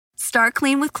Start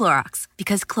clean with Clorox,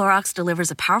 because Clorox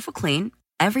delivers a powerful clean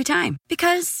every time.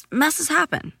 Because messes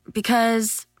happen.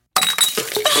 Because I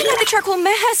need the charcoal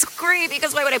mask. Great,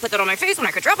 because why would I put that on my face when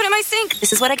I could drop it in my sink?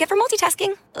 This is what I get for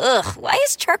multitasking. Ugh, why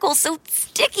is charcoal so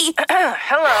sticky?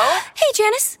 Hello? Hey,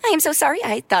 Janice. I am so sorry.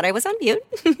 I thought I was on mute.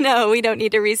 No, we don't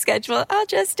need to reschedule. I'll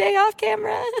just stay off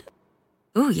camera.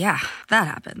 Ooh, yeah, that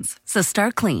happens. So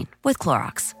start clean with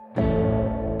Clorox.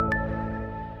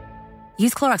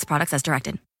 Use Clorox products as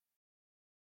directed.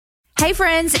 Hey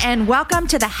friends, and welcome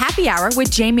to the Happy Hour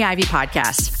with Jamie Ivey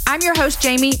podcast. I'm your host,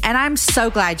 Jamie, and I'm so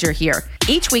glad you're here.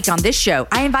 Each week on this show,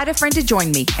 I invite a friend to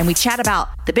join me, and we chat about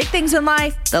the big things in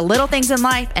life, the little things in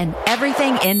life, and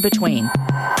everything in between.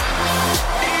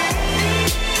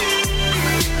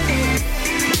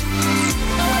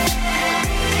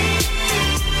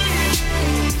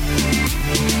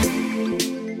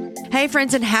 Hey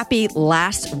friends, and happy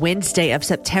last Wednesday of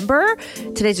September.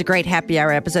 Today's a great happy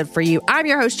hour episode for you. I'm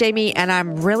your host, Jamie, and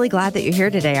I'm really glad that you're here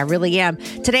today. I really am.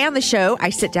 Today on the show, I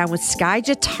sit down with Skye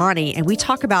Jethani, and we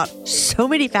talk about so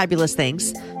many fabulous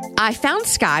things. I found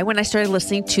Skye when I started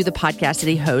listening to the podcast that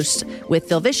he hosts with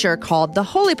Phil Vischer called The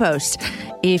Holy Post.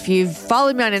 If you've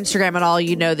followed me on Instagram at all,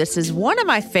 you know this is one of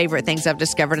my favorite things I've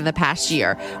discovered in the past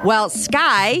year. Well,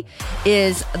 Skye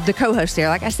is the co-host there.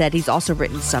 Like I said, he's also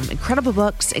written some incredible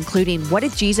books, including What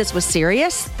If Jesus Was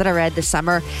Serious, that I read this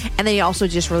summer. And then he also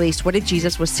just released What If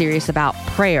Jesus Was Serious About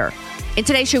Prayer. In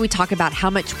today's show, we talk about how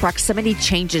much proximity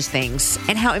changes things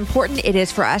and how important it is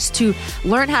for us to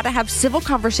learn how to have civil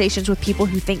conversations with people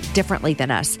who think differently than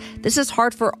us. This is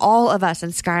hard for all of us,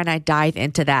 and Skye and I dive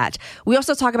into that. We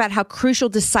also talk about how crucial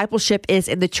discipleship is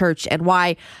in the church and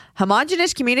why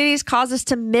homogenous communities cause us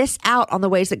to miss out on the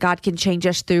ways that God can change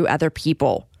us through other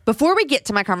people. Before we get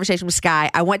to my conversation with Skye,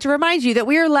 I want to remind you that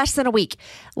we are less than a week,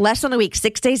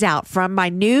 6 days out from my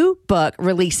new book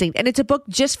releasing. And it's a book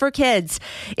just for kids.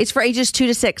 It's for ages 2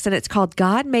 to 6, and it's called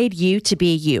God Made You to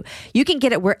Be You. You can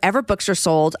get it wherever books are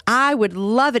sold. I would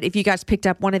love it if you guys picked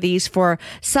up one of these for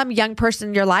some young person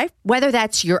in your life, whether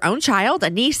that's your own child, a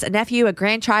niece, a nephew, a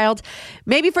grandchild,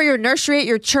 maybe for your nursery at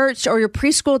your church or your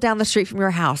preschool down the street from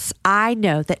your house. I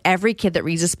know that every kid that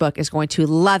reads this book is going to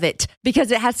love it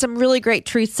because it has some really great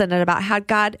truths in it about how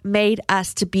God made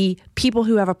us to be people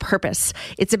who have a purpose.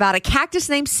 It's about a cactus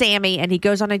named Sammy, and he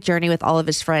goes on a journey with all of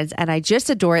his friends, and I just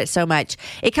adore it so much.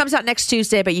 It comes out next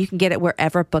Tuesday, but you can get it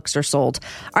wherever books are sold.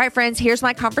 All right, friends, here's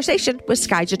my conversation with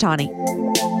Skye Jethani.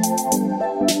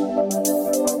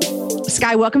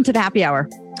 Skye, welcome to the Happy Hour.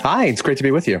 Hi, it's great to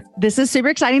be with you. This is super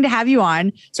exciting to have you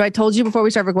on. So I told you before we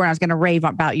started recording, I was going to rave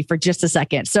about you for just a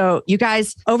second. So you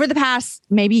guys, over the past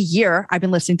maybe year, I've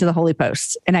been listening to the Holy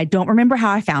Post, and I don't remember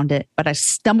how I found it, but I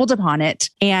stumbled upon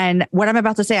it. And what I'm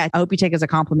about to say, I hope you take as a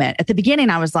compliment. At the beginning,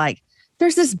 I was like,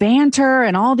 there's this banter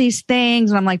and all these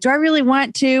things. And I'm like, do I really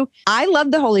want to? I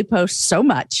love the Holy Post so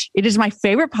much. It is my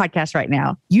favorite podcast right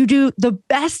now. You do the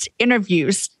best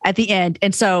interviews at the end.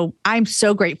 And so I'm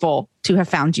so grateful to have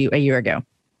found you a year ago.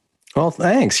 Well,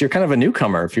 thanks. You're kind of a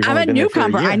newcomer. I'm a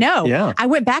newcomer. I know. Yeah. I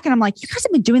went back and I'm like, you guys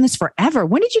have been doing this forever.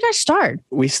 When did you guys start?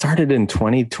 We started in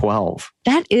 2012.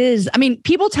 That is,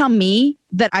 people tell me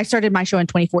that I started my show in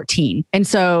 2014. And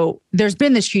so there's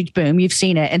been this huge boom. You've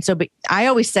seen it. And so, but I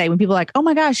always say when people are like, oh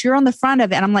my gosh, you're on the front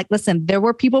of it. And I'm like, listen, there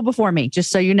were people before me,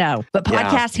 just so you know. But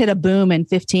podcasts hit a boom in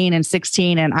 15 and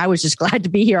 16. And I was just glad to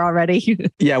be here already.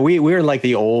 Yeah, we're like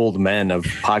the old men of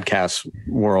podcast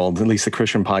world, at least the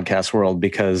Christian podcast world,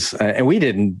 because, and we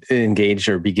didn't engage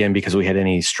or begin because we had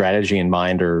any strategy in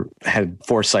mind or had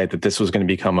foresight that this was going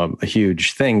to become a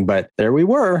huge thing. But there we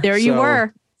were. There you were.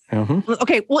 Mm-hmm.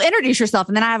 Okay, well, introduce yourself,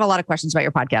 and then I have a lot of questions about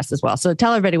your podcast as well. So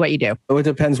tell everybody what you do. Oh, it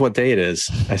depends what day it is,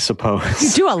 I suppose. You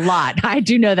do a lot. I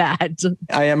do know that.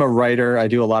 I am a writer. I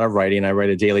do a lot of writing. I write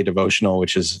a daily devotional,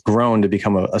 which has grown to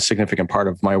become a significant part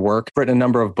of my work. I've written a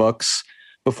number of books.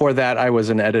 Before that, I was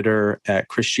an editor at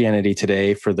Christianity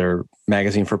Today for their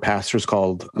magazine for pastors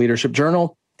called Leadership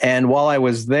Journal. And while I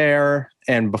was there,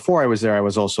 and before I was there, I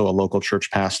was also a local church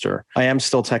pastor. I am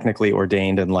still technically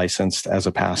ordained and licensed as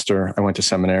a pastor. I went to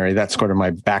seminary. That's sort of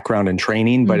my background and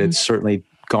training, but it's certainly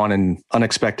gone in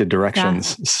unexpected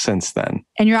directions since then.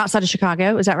 And you're outside of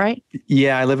Chicago, is that right?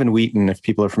 Yeah, I live in Wheaton, if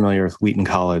people are familiar with Wheaton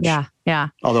College. Yeah.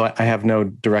 Although I have no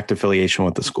direct affiliation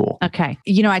with the school. Okay.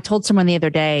 I told someone the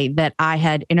other day that I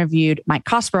had interviewed Mike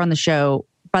Cosper on the show.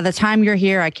 By the time you're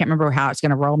here, I can't remember how it's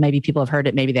going to roll. Maybe people have heard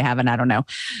it. Maybe they haven't. I don't know.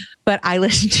 but I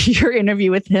listened to your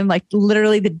interview with him like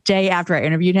literally the day after I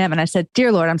interviewed him. And I said,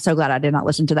 dear Lord, I'm so glad I did not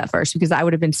listen to that first because I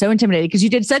would have been so intimidated because you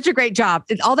did such a great job.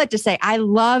 And all that to say, I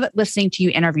love listening to you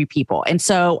interview people. And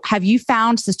so have you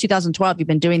found since 2012, you've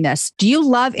been doing this, do you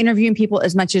love interviewing people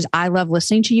as much as I love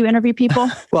listening to you interview people?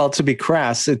 Well, to be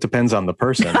crass, it depends on the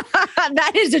person.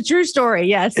 That is a true story.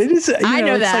 Yes. It is. I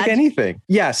know it's that. like anything.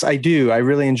 Yes, I do. I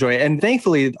really enjoy it. And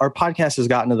thankfully, our podcast has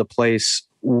gotten to the place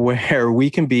where we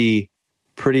can be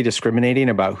pretty discriminating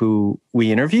about who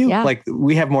we interview. Yeah. Like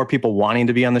we have more people wanting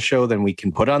to be on the show than we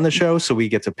can put on the show. So we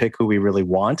get to pick who we really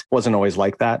want. Wasn't always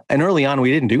like that. And early on,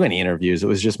 we didn't do any interviews. It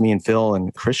was just me and Phil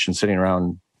and Christian sitting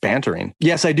around bantering.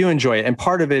 Yes, I do enjoy it. And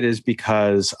part of it is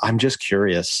because I'm just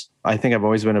curious. I think I've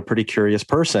always been a pretty curious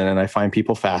person and I find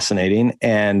people fascinating.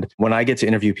 And when I get to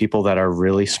interview people that are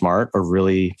really smart or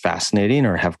really fascinating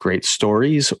or have great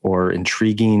stories or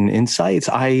intriguing insights,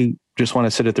 I just want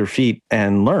to sit at their feet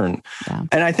and learn. Yeah.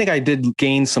 And I think I did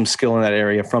gain some skill in that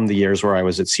area from the years where I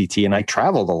was at CT and I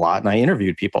traveled a lot and I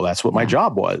interviewed people. That's what my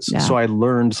job was. Yeah. So I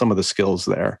learned some of the skills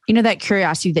there. You know, that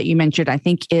curiosity that you mentioned, I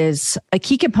think is a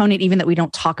key component, even that we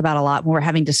don't talk about a lot when we're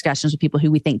having discussions with people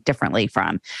who we think differently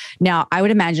from. Now, I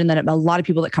would imagine that a lot of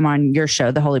people that come on your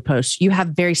show, The Holy Post, you have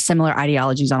very similar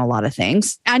ideologies on a lot of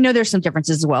things. I know there's some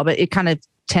differences as well, but it kind of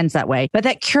tends that way. But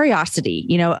that curiosity,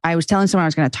 you know, I was telling someone I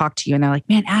was going to talk to you and they're like,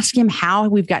 man, ask him how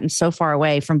we've gotten so far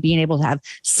away from being able to have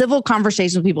civil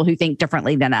conversations with people who think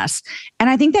differently than us. And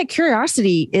I think that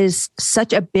curiosity is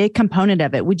such a big component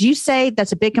of it. Would you say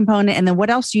that's a big component? And then what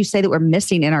else do you say that we're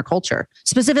missing in our culture,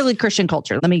 specifically Christian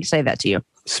culture? Let me say that to you.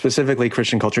 Specifically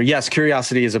Christian culture. Yes,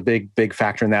 curiosity is a big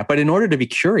factor in that. But in order to be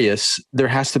curious, there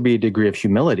has to be a degree of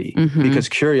humility because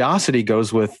curiosity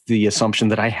goes with the assumption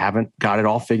that I haven't got it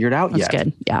all figured out yet. That's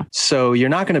good. Yeah. So you're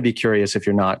not going to be curious if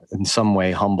you're not in some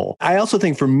way humble. I also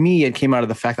think for me, it came out of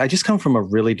the fact I just come from a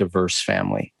really diverse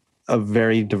family, a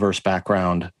very diverse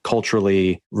background,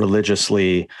 culturally,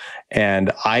 religiously,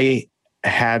 and I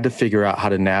had to figure out how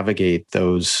to navigate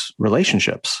those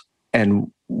relationships.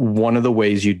 And one of the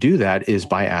ways you do that is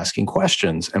by asking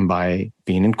questions and by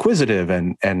being inquisitive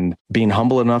and being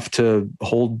humble enough to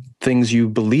hold things you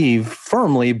believe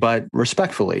firmly, but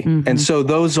respectfully. And so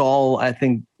those all, I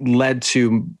think, led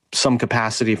to some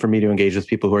capacity for me to engage with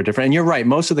people who are different. And you're right.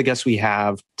 Most of the guests we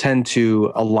have tend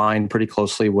to align pretty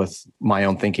closely with my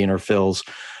own thinking or Phil's,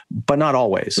 but not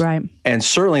always. Right. And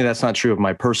certainly that's not true of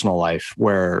my personal life,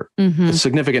 where a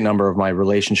significant number of my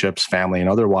relationships, family and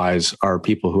otherwise, are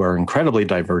people who are incredibly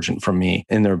divergent from me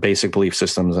in their basic belief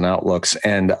systems and outlooks.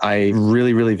 And I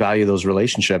really, really value those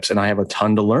relationships and I have a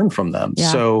ton to learn from them.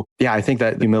 Yeah. So yeah, I think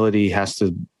that humility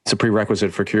it's a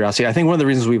prerequisite for curiosity. I think one of the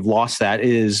reasons we've lost that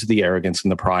is the arrogance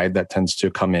and the pride that tends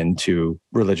to come into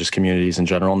religious communities in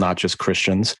general, not just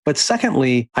Christians. But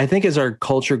secondly, I think as our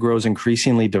culture grows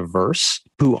increasingly diverse,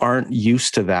 who aren't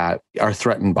used to that are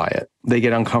threatened by it. They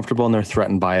get uncomfortable and they're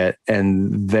threatened by it.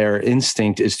 And their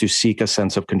instinct is to seek a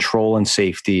sense of control and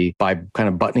safety by kind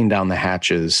of buttoning down the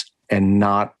hatches and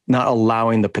not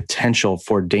allowing the potential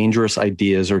for dangerous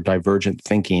ideas or divergent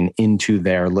thinking into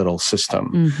their little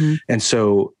system. And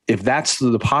so if that's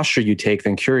the posture you take,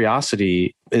 then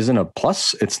curiosity isn't a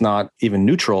plus. It's not even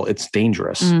neutral. It's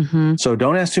dangerous. So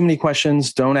don't ask too many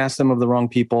questions. Don't ask them of the wrong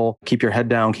people. Keep your head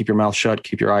down, keep your mouth shut,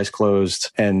 keep your eyes closed,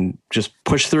 and just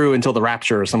push through until the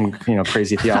rapture or some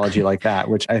crazy theology like that,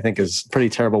 which I think is a pretty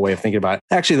terrible way of thinking about it.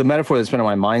 Actually, the metaphor that's been on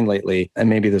my mind lately, and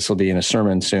maybe this will be in a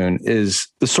sermon soon, is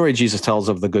the story Jesus tells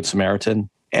of the Good Samaritan.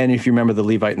 And if you remember the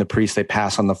Levite and the priest, they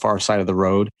pass on the far side of the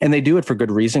road. And they do it for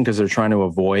good reason because they're trying to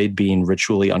avoid being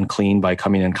ritually unclean by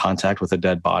coming in contact with a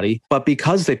dead body. But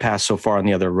because they passed so far on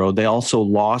the other road, they also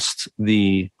lost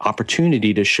the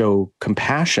opportunity to show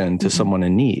compassion to someone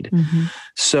in need.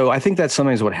 So I think that's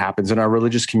sometimes what happens in our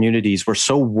religious communities. We're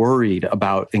so worried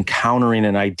about encountering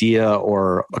an idea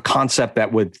or a concept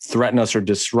that would threaten us or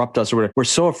disrupt us, or whatever. We're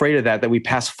so afraid of that we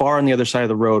pass far on the other side of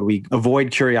the road. We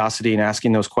avoid curiosity and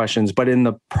asking those questions. But in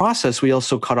the process, we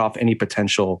also cut off any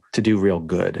potential to do real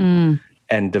good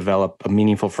and develop a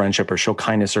meaningful friendship or show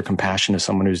kindness or compassion to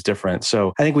someone who's different.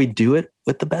 So I think we do it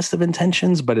with the best of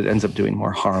intentions, but it ends up doing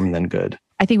more harm than good.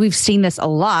 I think we've seen this a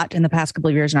lot in the past couple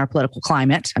of years in our political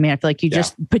climate. I mean, I feel like you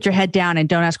just put your head down and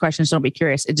don't ask questions, don't be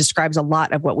curious. It describes a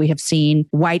lot of what we have seen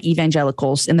white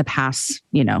evangelicals in the past,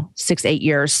 6-8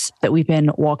 years that we've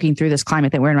been walking through this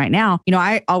climate that we're in right now.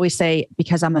 I always say,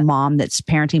 because I'm a mom that's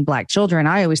parenting Black children,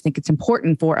 I always think it's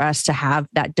important for us to have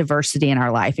that diversity in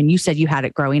our life. And you said you had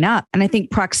it growing up. And I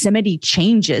think proximity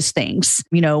changes things.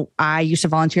 I used to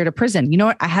volunteer at a prison. You know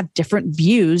what? I have different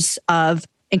views of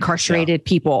incarcerated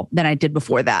people than I did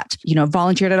before that.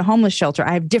 Volunteered at a homeless shelter.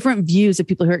 I have different views of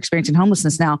people who are experiencing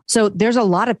homelessness now. So there's a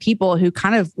lot of people who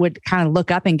would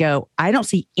look up and go, I don't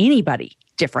see anybody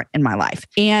different in my life.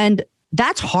 And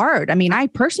that's hard. I mean, I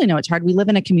personally know it's hard. We live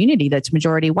in a community that's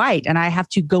majority white, and I have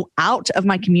to go out of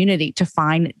my community to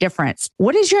find difference.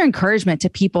 What is your encouragement to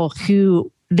people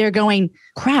who they're going,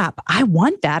 crap, I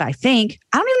want that. I think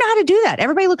I don't even know how to do that.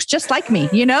 Everybody looks just like me.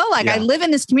 I live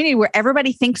in this community where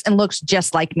everybody thinks and looks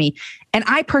just like me. And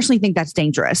I personally think that's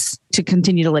dangerous to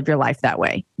continue to live your life that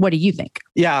way. What do you think?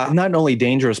 Yeah, not only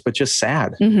dangerous, but just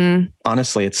sad.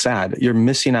 Honestly, it's sad. You're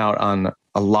missing out on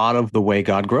a lot of the way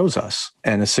God grows us.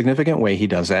 And a significant way he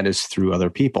does that is through other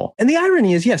people. And the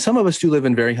irony is, some of us do live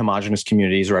in very homogenous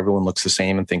communities where everyone looks the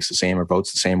same and thinks the same or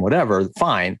votes the same, whatever,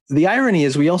 fine. The irony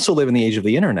is we also live in the age of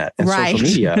the internet and social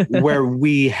media where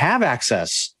we have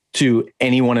access to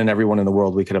anyone and everyone in the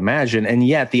world we could imagine. And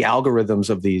yet the algorithms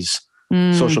of these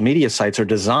social media sites are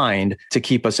designed to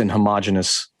keep us in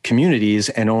homogenous communities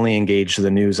and only engage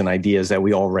the news and ideas that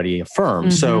we already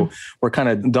affirm. So we're kind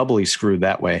of doubly screwed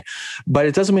that way. But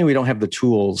it doesn't mean we don't have the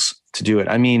tools to do it.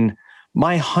 I mean,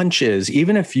 my hunch is,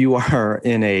 even if you are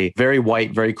in a very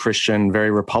white, very Christian, very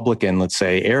Republican, let's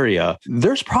say, area,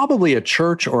 there's probably a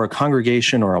church or a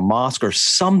congregation or a mosque or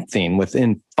something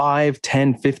within 5,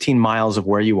 10, 15 miles of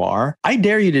where you are. I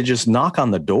dare you to just knock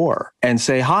on the door and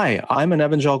say, hi, I'm an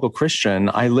evangelical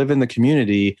Christian. I live in the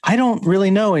community. I don't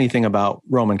really know anything about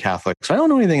Roman Catholics. I don't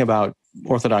know anything about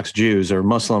Orthodox Jews or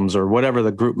Muslims or whatever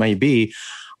the group may be.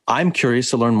 I'm curious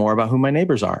to learn more about who my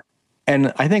neighbors are.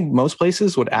 And I think most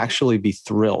places would actually be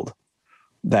thrilled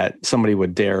that somebody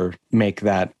would dare make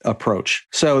that approach.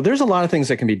 So there's a lot of things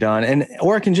that can be done,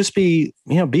 or it can just be,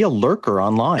 be a lurker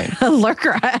online. A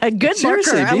lurker, a good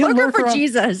Seriously, lurker, a lurker for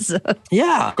Jesus.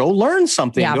 Yeah, go learn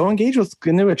something. Yeah. Go engage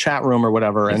into a chat room or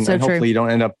whatever, and hopefully you don't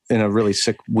end up in a really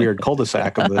sick, weird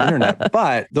cul-de-sac of the internet.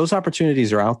 But those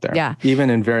opportunities are out there,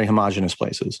 even in very homogenous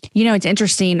places. It's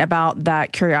interesting about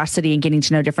that curiosity and getting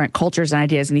to know different cultures and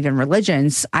ideas and even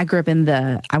religions. I grew up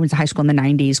I went to high school in the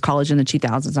 90s, college in the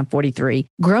 2000s. I'm 43.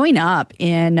 Growing up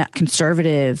in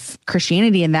conservative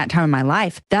Christianity in that time of my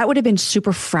life, that would have been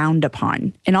super frowned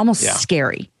upon and almost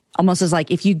scary. Almost as like,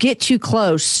 if you get too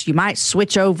close, you might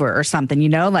switch over or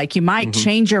something, like you might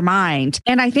change your mind.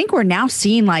 And I think we're now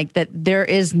seeing that there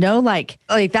is no like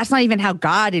that's not even how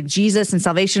God and Jesus and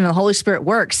salvation and the Holy Spirit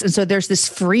works. And so there's this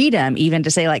freedom even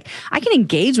to say I can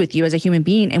engage with you as a human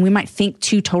being, and we might think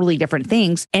two totally different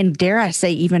things. And dare I say,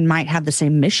 even might have the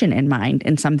same mission in mind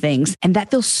in some things. And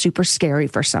that feels super scary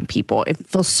for some people. It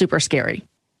feels super scary.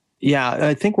 Yeah,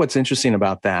 I think what's interesting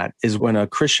about that is when a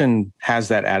Christian has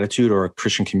that attitude or a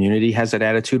Christian community has that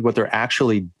attitude, what they're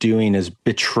actually doing is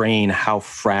betraying how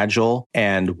fragile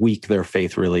and weak their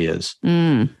faith really is.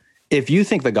 If you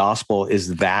think the gospel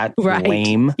is that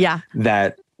lame,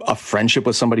 that a friendship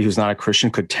with somebody who's not a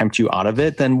Christian could tempt you out of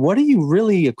it, then what are you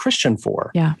really a Christian for?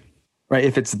 Yeah. Right?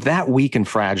 If it's that weak and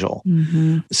fragile.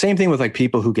 Same thing with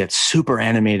people who get super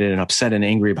animated and upset and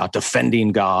angry about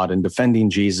defending God and defending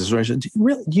Jesus.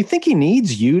 Do you think he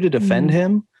needs you to defend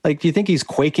him? Do you think he's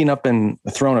quaking up in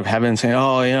the throne of heaven saying,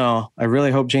 I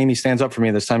really hope Jamie stands up for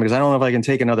me this time because I don't know if I can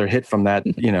take another hit from that,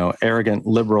 arrogant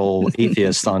liberal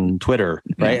atheist on Twitter,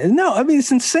 right? No, I mean,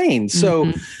 it's insane.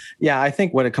 So yeah, I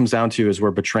think what it comes down to is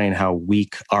we're betraying how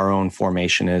weak our own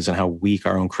formation is and how weak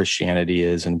our own Christianity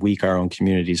is and weak our own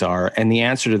communities are. And the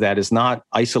answer to that is not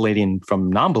isolating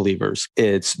from non-believers.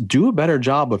 It's do a better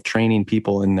job of training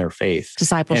people in their faith.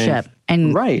 Discipleship.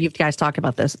 And you guys talk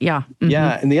about this. Yeah.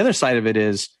 Yeah. And the other side of it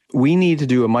is we need to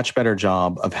do a much better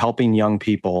job of helping young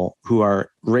people who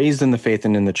are raised in the faith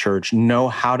and in the church know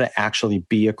how to actually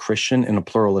be a Christian in a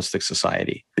pluralistic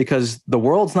society, because the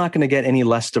world's not going to get any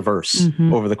less diverse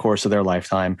over the course of their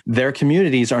lifetime. Their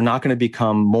communities are not going to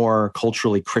become more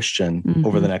culturally Christian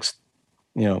over the next,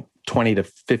 20 to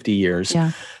 50 years.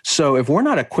 Yeah. So if we're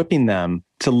not equipping them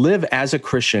to live as a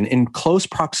Christian in close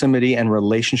proximity and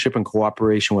relationship and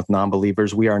cooperation with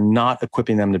non-believers, we are not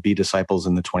equipping them to be disciples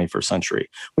in the 21st century.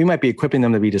 We might be equipping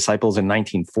them to be disciples in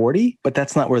 1940, but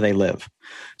that's not where they live.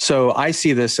 So I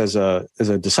see this as a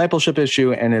discipleship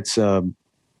issue, and it's a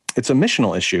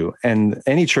missional issue. And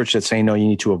any church that's saying, no, you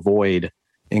need to avoid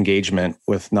engagement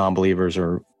with non-believers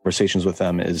or conversations with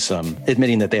them is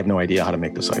admitting that they have no idea how to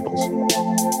make disciples.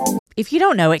 If you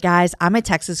don't know it, guys, I'm a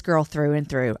Texas girl through and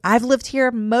through. I've lived here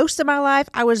most of my life.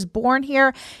 I was born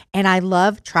here, and I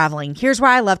love traveling. Here's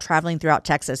why I love traveling throughout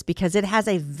Texas, because it has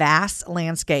a vast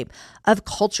landscape of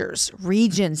cultures,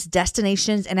 regions,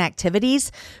 destinations, and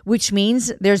activities, which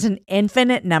means there's an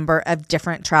infinite number of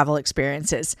different travel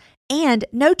experiences. And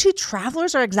no two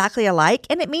travelers are exactly alike,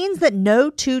 and it means that no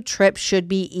two trips should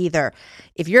be either.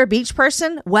 If you're a beach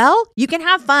person, well, you can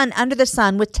have fun under the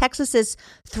sun with Texas's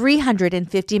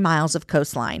 350 miles of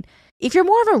coastline. If you're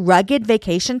more of a rugged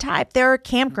vacation type, there are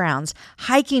campgrounds,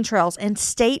 hiking trails, and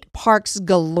state parks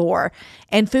galore.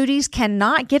 And foodies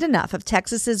cannot get enough of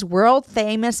Texas's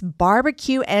world-famous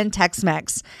barbecue and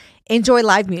Tex-Mex. Enjoy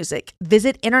live music,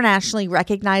 visit internationally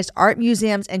recognized art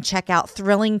museums, and check out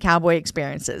thrilling cowboy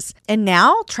experiences. And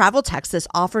now, Travel Texas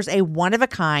offers a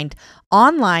one-of-a-kind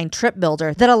online trip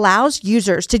builder that allows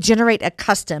users to generate a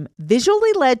custom,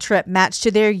 visually led trip matched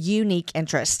to their unique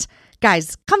interests.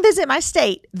 Guys, come visit my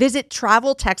state. Visit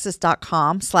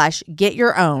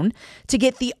traveltexas.com/getyourown to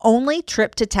get the only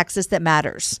trip to Texas that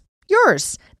matters.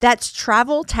 Yours. That's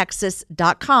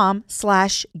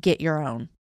traveltexas.com/getyourown.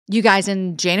 You guys,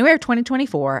 in January of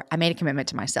 2024, I made a commitment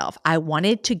to myself. I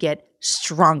wanted to get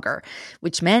stronger,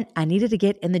 which meant I needed to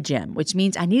get in the gym, which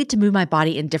means I needed to move my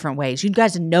body in different ways. You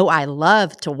guys know I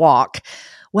love to walk.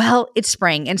 Well, it's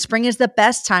spring, and spring is the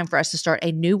best time for us to start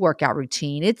a new workout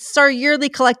routine. It's our yearly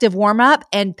collective warm-up,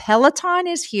 and Peloton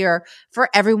is here for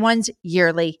everyone's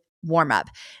yearly warm-up.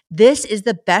 This is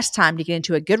the best time to get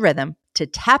into a good rhythm, to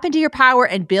tap into your power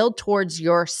and build towards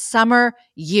your summer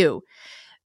you.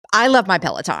 I love my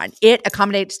Peloton. It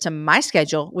accommodates to my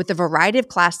schedule with a variety of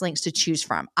class links to choose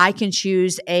from. I can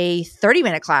choose a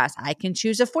 30-minute class. I can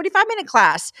choose a 45-minute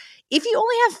class. If you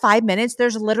only have 5 minutes,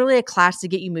 there's literally a class to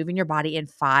get you moving your body in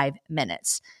 5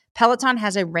 minutes. Peloton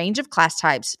has a range of class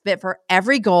types fit for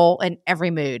every goal and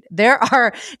every mood. There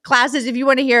are classes if you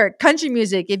want to hear country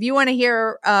music, if you want to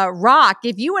hear rock,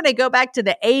 if you want to go back to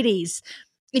the 80s.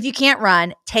 If you can't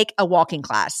run, take a walking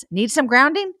class. Need some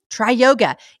grounding? Try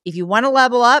yoga. If you want to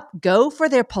level up, go for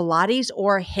their Pilates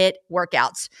or HIIT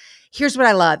workouts. Here's what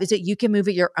I love is that you can move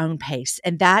at your own pace.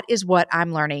 And that is what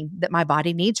I'm learning that my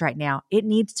body needs right now. It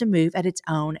needs to move at its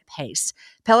own pace.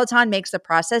 Peloton makes the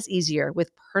process easier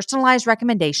with personalized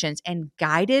recommendations and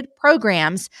guided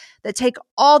programs that take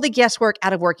all the guesswork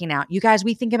out of working out. You guys,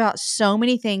 we think about so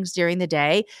many things during the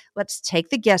day. Let's take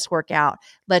the guesswork out.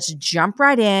 Let's jump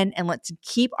right in and let's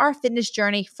keep our fitness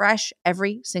journey fresh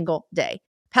every single day.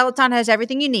 Peloton has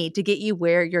everything you need to get you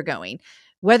where you're going.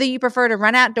 Whether you prefer to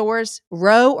run outdoors,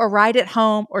 row or ride at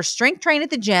home, or strength train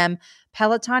at the gym,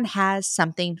 Peloton has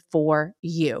something for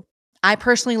you. I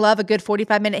personally love a good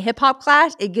 45-minute hip hop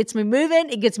class. It gets me moving.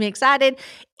 It gets me excited.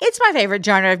 It's my favorite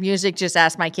genre of music. Just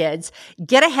ask my kids.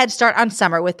 Get a head start on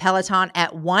summer with Peloton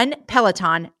at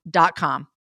onepeloton.com.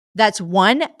 That's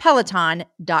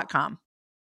onepeloton.com.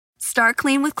 Start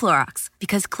clean with Clorox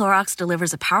because Clorox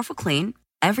delivers a powerful clean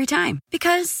every time.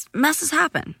 Because messes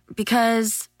happen.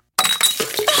 Because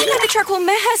I got the charcoal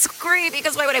mask. Great,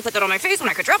 because why would I put that on my face when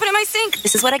I could drop it in my sink?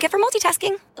 This is what I get for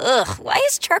multitasking. Ugh, why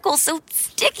is charcoal so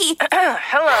sticky?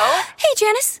 Hello? Hey,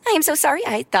 Janice. I am so sorry.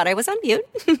 I thought I was on mute.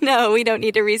 No, we don't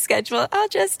need to reschedule. I'll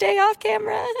just stay off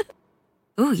camera.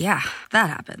 Ooh, yeah, that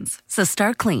happens. So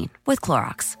start clean with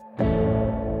Clorox.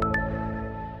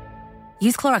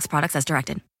 Use Clorox products as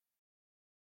directed.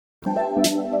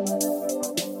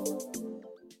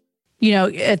 You know,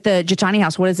 at the Jethani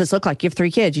house, what does this look like? You have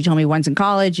 3 kids. You told me one's in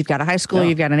college. You've got a high school.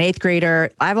 You've got an 8th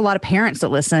grader. I have a lot of parents that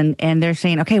listen and they're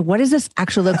saying, okay, what does this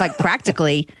actually look like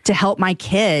practically to help my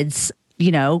kids,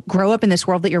 you know, grow up in this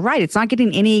world that you're right. It's not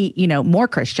getting any, you know, more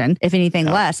Christian, if anything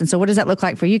less. And so what does that look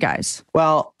like for you guys?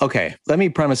 Well, okay. Let me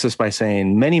premise this by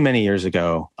saying many, many years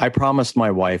ago, I promised my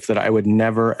wife that I would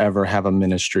never, ever have a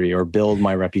ministry or build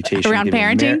my reputation around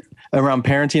parenting. Around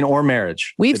parenting or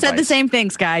marriage. We've said the same thing,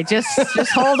 Skye. Just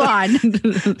hold on.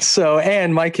 So,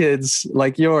 and my kids,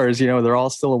 like yours, you know, they're all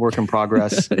still a work in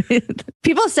progress.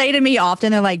 People say to me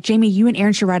often, they're like, Jamie, you and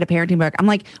Aaron should write a parenting book. I'm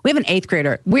like, we have an 8th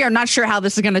grader. We are not sure how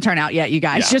this is going to turn out yet, you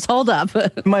guys. Yeah. Just hold up.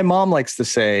 My mom likes to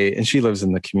say, and she lives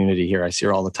in the community here. I see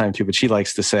her all the time too, but she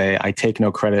likes to say, I take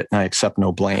no credit and I accept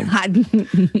no blame.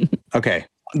 Okay.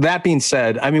 That being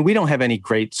said, I mean, we don't have any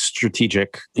great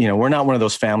strategic, you know, we're not one of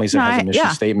those families that has a mission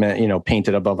statement, you know,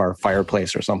 painted above our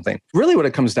fireplace or something. Really what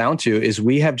it comes down to is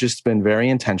we have just been very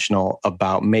intentional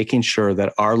about making sure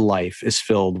that our life is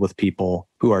filled with people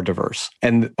who are diverse.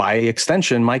 And by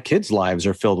extension, my kids' lives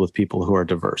are filled with people who are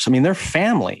diverse. I mean, they're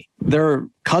family, they're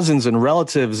cousins and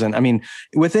relatives. And I mean,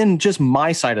 within just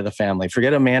my side of the family,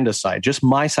 forget Amanda's side, just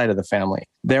my side of the family,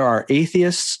 there are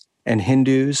atheists and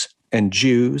Hindus and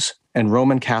Jews and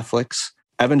Roman Catholics,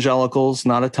 evangelicals,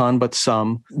 not a ton, but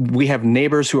some. We have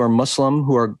neighbors who are Muslim,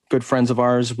 who are good friends of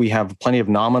ours. We have plenty of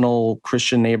nominal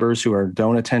Christian neighbors who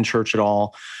don't attend church at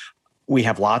all. we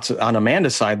have on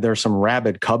Amanda's side, there's some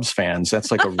rabid Cubs fans.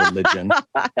 That's like a religion.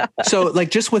 So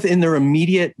like just within their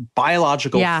immediate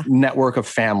biological network of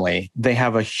family, they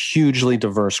have a hugely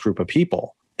diverse group of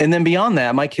people. And then beyond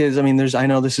that, my kids, I mean, I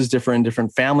know this is different in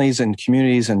different families and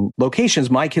communities and locations.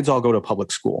 My kids all go to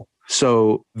public school.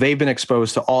 So they've been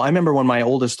exposed to all. I remember when my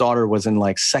oldest daughter was in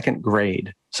like second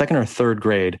or third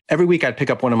grade, every week I'd pick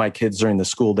up one of my kids during the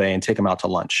school day and take them out to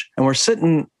lunch. And we're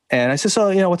sitting and I said,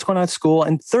 so, what's going on at school?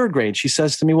 In third grade, she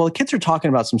says to me, well, the kids are talking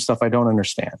about some stuff I don't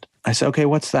understand. I said, okay,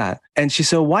 what's that? And she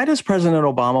said, why does President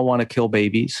Obama want to kill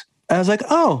babies? I was like,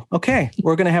 oh, okay,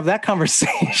 we're going to have that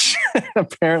conversation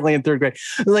apparently in third grade.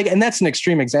 And that's an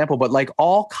extreme example, but like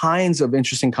all kinds of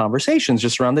interesting conversations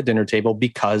just around the dinner table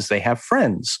because they have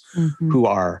friends who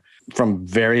are from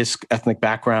various ethnic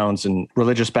backgrounds and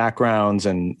religious backgrounds.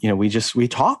 And, we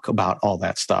talk about all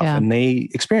that stuff and they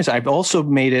experience it. I've also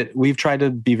we've tried to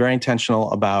be very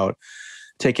intentional about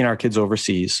taking our kids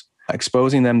overseas,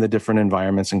 exposing them to different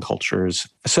environments and cultures.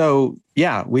 So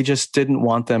we just didn't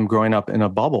want them growing up in a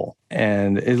bubble.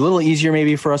 And it's a little easier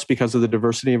maybe for us because of the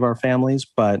diversity of our families,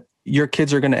 but your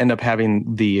kids are going to end up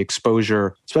having the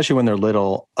exposure, especially when they're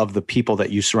little, of the people that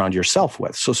you surround yourself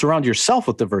with. So surround yourself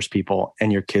with diverse people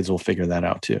and your kids will figure that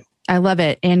out too. I love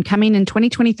it. And coming in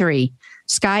 2023,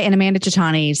 Skye and Amanda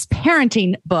Jethani's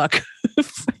parenting book.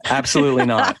 Absolutely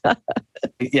not.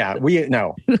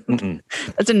 No.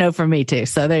 That's a no for me too.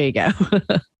 So there you go.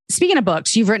 Speaking of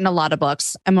books, you've written a lot of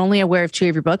books. I'm only aware of 2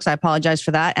 of your books. I apologize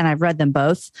for that. And I've read them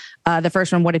both. The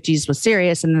first one, What If Jesus Was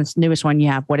Serious? And this newest one you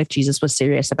have, What If Jesus Was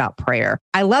Serious About Prayer?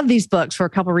 I love these books for a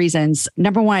couple of reasons.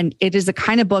 Number one, it is the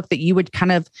kind of book that you would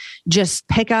kind of just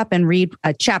pick up and read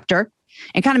a chapter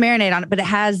and kind of marinate on it, but it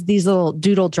has these little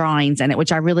doodle drawings in it,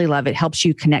 which I really love. It helps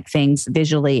you connect things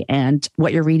visually and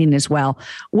what you're reading as well.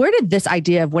 Where did this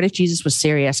idea of What If Jesus Was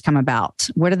Serious come about?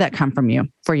 Where did that come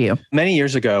from for you? Many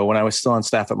years ago, when I was still on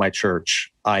staff at my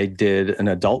church, I did an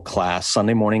adult class,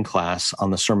 Sunday morning class on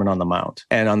the Sermon on the Mount.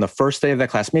 And on the first day of that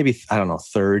class, maybe,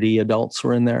 30 adults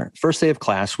were in there. First day of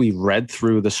class, we read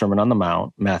through the Sermon on the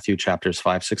Mount, Matthew chapters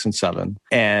 5, 6, and 7.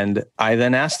 And I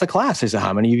then asked the class, I said,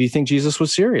 how many of you think Jesus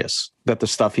was serious? That the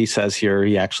stuff he says here,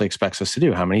 he actually expects us to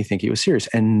do. How many think he was serious?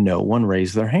 And no one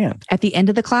raised their hand. At the end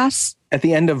of the class? At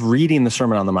the end of reading the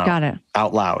Sermon on the Mount. Got it.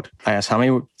 Out loud. I asked how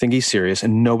many think he's serious,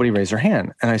 and nobody raised their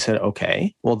hand. And I said,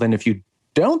 okay, well then if you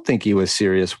don't think he was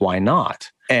serious, why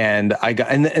not? And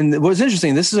and what was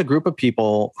interesting, this is a group of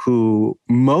people who,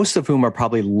 most of whom are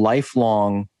probably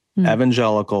lifelong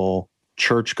evangelical,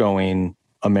 church-going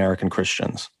American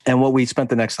Christians. And what we spent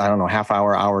the next, half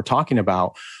hour talking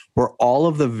about were all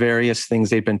of the various things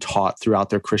they've been taught throughout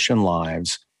their Christian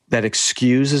lives that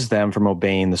excuses them from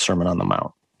obeying the Sermon on the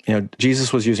Mount.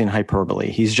 Jesus was using hyperbole.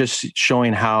 He's just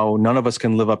showing how none of us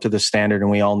can live up to the standard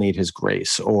and we all need his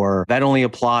grace. Or that only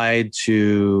applied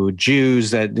to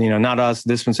Jews, that, not us,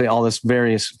 this one say all this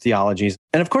various theologies.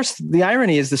 And of course, the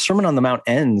irony is the Sermon on the Mount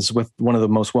ends with one of the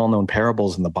most well-known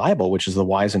parables in the Bible, which is the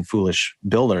wise and foolish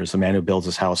builders, the man who builds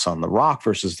his house on the rock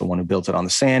versus the one who builds it on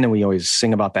the sand. And we always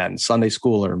sing about that in Sunday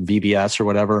school or VBS or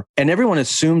whatever. And everyone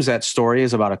assumes that story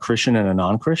is about a Christian and a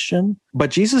non-Christian. But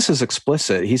Jesus is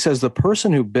explicit. He says the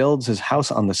person who builds his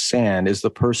house on the sand is the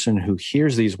person who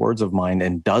hears these words of mine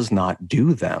and does not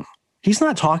do them. He's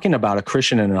not talking about a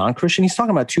Christian and a non-Christian. He's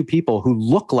talking about two people who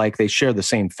look like they share the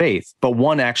same faith, but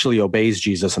one actually obeys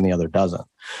Jesus and the other doesn't.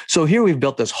 So here we've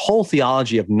built this whole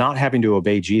theology of not having to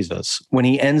obey Jesus when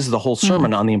he ends the whole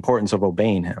sermon on the importance of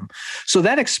obeying him. So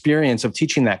that experience of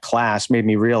teaching that class made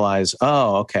me realize,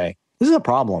 oh, okay, this is a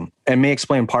problem, and may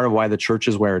explain part of why the church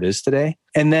is where it is today.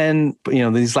 And then,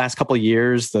 these last couple of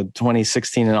years, the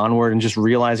 2016 and onward, and just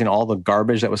realizing all the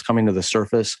garbage that was coming to the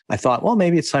surface, I thought, well,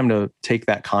 maybe it's time to take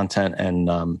that content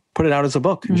and put it out as a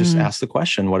book and just ask the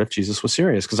question, what if Jesus was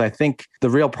serious? Because I think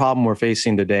the real problem we're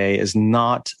facing today is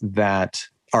not that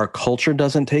our culture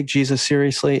doesn't take Jesus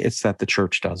seriously, it's that the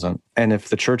church doesn't. And if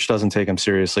the church doesn't take him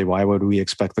seriously, why would we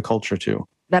expect the culture to?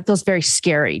 That feels very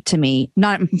scary to me.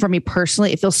 Not for me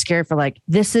personally. It feels scary for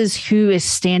this is who is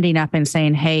standing up and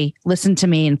saying, hey, listen to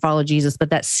me and follow Jesus.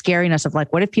 But that scariness of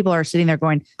what if people are sitting there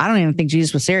going, I don't even think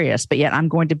Jesus was serious, but yet I'm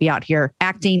going to be out here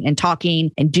acting and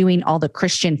talking and doing all the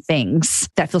Christian things.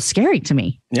 That feels scary to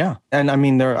me. Yeah. And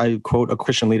I quote a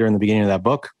Christian leader in the beginning of that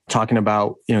book talking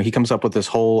about, he comes up with this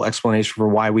whole explanation for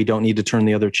why we don't need to turn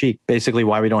the other cheek. Basically,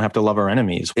 why we don't have to love our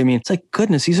enemies. I mean, it's like,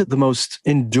 goodness, these are the most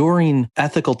enduring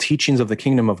ethical teachings of the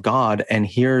kingdom of God. And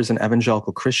here's an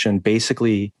evangelical Christian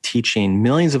basically teaching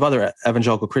millions of other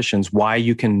evangelical Christians why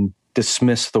you can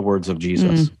dismiss the words of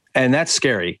Jesus. And that's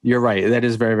scary. You're right. That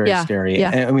is very, very scary.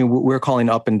 Yeah. And I mean, we're calling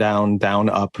up and down,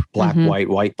 up, black,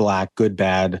 white, black, good,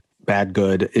 bad. bad,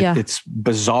 good. It's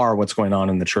bizarre what's going on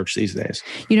in the church these days.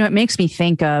 It makes me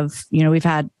think of, we've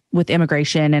had with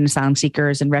immigration and asylum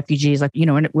seekers and refugees, and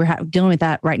we're dealing with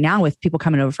that right now with people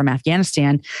coming over from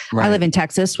Afghanistan. Right. I live in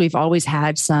Texas. We've always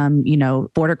had some,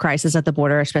 border crisis at the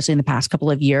border, especially in the past couple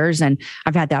of years. And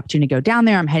I've had the opportunity to go down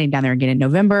there. I'm heading down there again in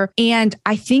November. And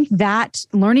I think that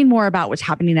learning more about what's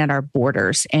happening at our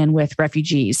borders and with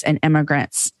refugees and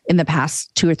immigrants in the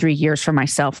past 2 or 3 years for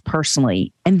myself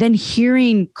personally, and then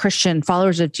hearing Christian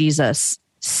followers of Jesus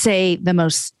say the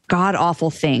most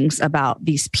god-awful things about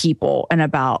these people and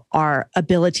about our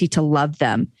ability to love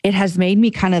them, it has made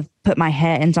me kind of put my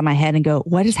hands on my head and go,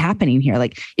 what is happening here?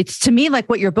 It's to me like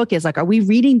what your book is. Are we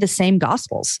reading the same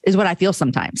gospels is what I feel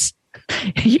sometimes.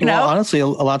 Well, honestly, a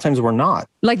lot of times we're not.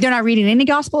 They're not reading any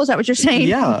gospel? Is that what you're saying?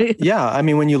 Yeah. I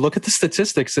mean, when you look at the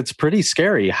statistics, it's pretty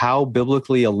scary how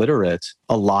biblically illiterate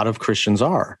a lot of Christians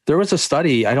are. There was a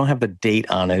study, I don't have the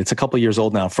date on it. It's a couple of years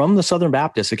old now, from the Southern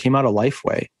Baptists. It came out of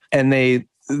Lifeway. And they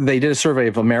did a survey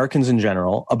of Americans in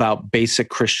general about basic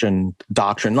Christian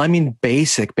doctrine. I mean,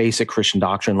 basic Christian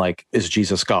doctrine, like, is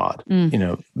Jesus God?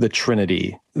 The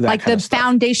Trinity, that kind of stuff.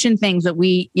 Foundation things that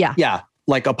Yeah.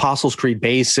 Like Apostles' Creed,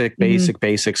 basic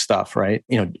stuff, right?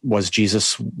 Was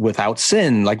Jesus without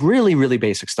sin? Like really, really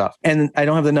basic stuff. And I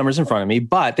don't have the numbers in front of me,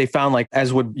 but they found,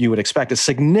 as you would expect, a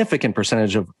significant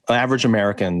percentage of average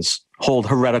Americans hold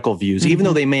heretical views, even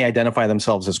though they may identify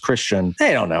themselves as Christian.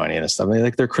 They don't know any of this stuff.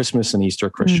 They're Christmas and Easter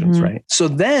Christians, right? So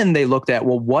then they looked at,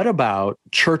 well, what about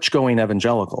church-going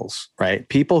evangelicals, right?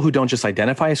 People who don't just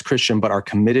identify as Christian, but are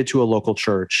committed to a local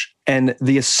church. And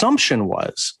the assumption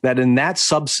was that in that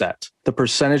subset, the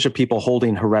percentage of people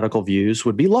holding heretical views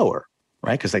would be lower,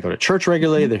 right? Because they go to church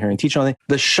regularly, they're hearing teaching all day.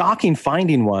 The shocking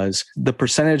finding was the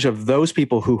percentage of those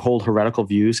people who hold heretical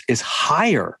views is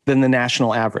higher than the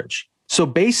national average. So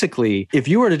basically, if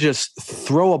you were to just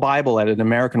throw a Bible at an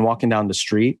American walking down the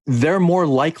street, they're more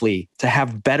likely to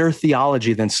have better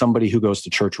theology than somebody who goes to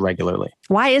church regularly.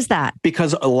 Why is that?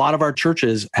 Because a lot of our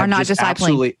churches are not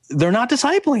discipling. They're not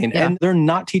discipling, and they're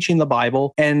not teaching the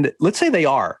Bible. And let's say they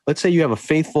are. Let's say you have a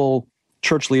faithful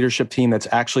church leadership team that's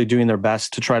actually doing their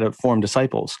best to try to form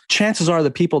disciples. Chances are the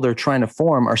people they're trying to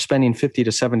form are spending 50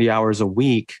 to 70 hours a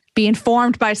week being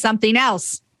formed by something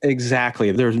else.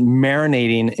 Exactly. They're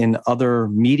marinating in other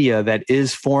media that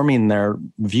is forming their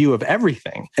view of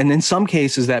everything. And in some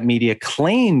cases, that media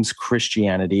claims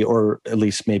Christianity, or at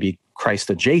least maybe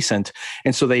Christ adjacent.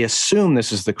 And so they assume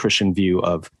this is the Christian view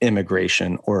of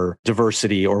immigration or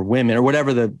diversity or women or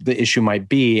whatever the issue might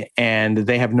be. And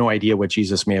they have no idea what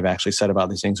Jesus may have actually said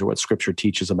about these things or what scripture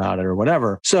teaches about it or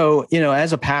whatever. So,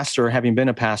 as a pastor, having been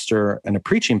a pastor and a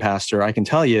preaching pastor, I can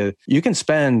tell you, you can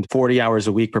spend 40 hours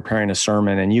a week preparing a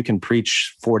sermon and you can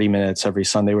preach 40 minutes every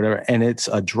Sunday, whatever. And it's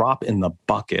a drop in the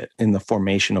bucket in the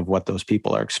formation of what those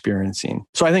people are experiencing.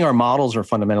 So I think our models are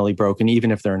fundamentally broken,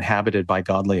 even if they're inhabited by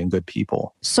godly and good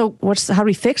people. So how do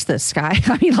we fix this, Skye?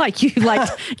 I mean,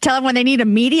 tell them when they need a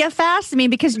media fast? I mean,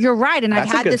 because you're right. And I've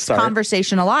had this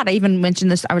conversation a lot. I even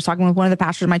mentioned this. I was talking with one of the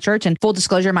pastors of my church, and full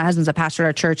disclosure, my husband's a pastor at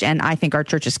our church, and I think our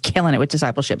church is killing it with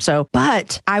discipleship.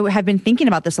 But I have been thinking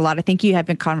about this a lot. I think you have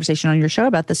been conversation on your show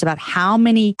about this, about how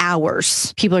many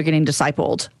hours people are getting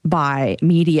discipled by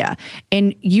media.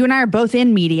 And you and I are both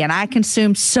in media, and I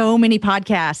consume so many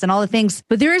podcasts and all the things,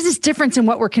 but there is this difference in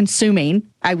what we're consuming,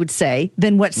 I would say,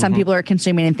 than what some people are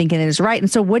consuming and thinking it is right.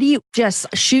 And so what do you, just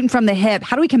shooting from the hip,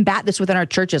 how do we combat this within our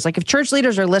churches? If church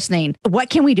leaders are listening, what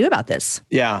can we do about this?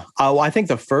 Yeah. I think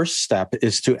the first step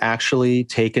is to actually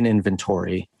take an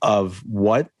inventory of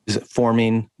what is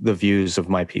forming the views of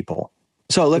my people.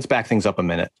 So let's back things up a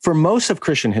minute. For most of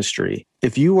Christian history,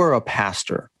 if you were a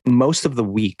pastor, most of the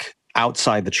week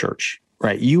outside the church,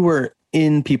 right, you were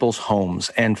in people's homes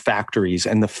and factories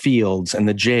and the fields and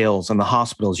the jails and the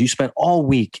hospitals. You spent all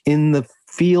week in the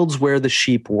fields where the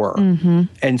sheep were.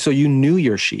 And so you knew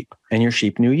your sheep and your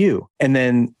sheep knew you. And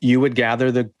then you would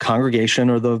gather the congregation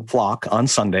or the flock on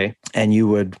Sunday and you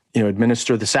would,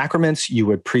 administer the sacraments, you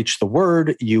would preach the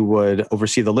word, you would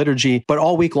oversee the liturgy, but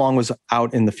all week long was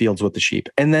out in the fields with the sheep.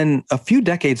 And then a few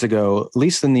decades ago, at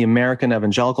least in the American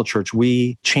evangelical church,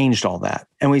 we changed all that.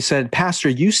 And we said, Pastor,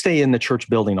 you stay in the church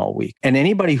building all week. And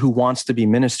anybody who wants to be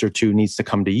ministered to needs to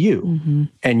come to you.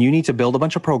 And you need to build a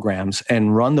bunch of programs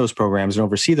and run those programs and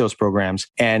oversee those programs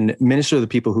and minister to the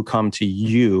people who come to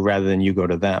you rather rather than you go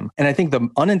to them. And I think the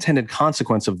unintended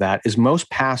consequence of that is most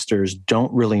pastors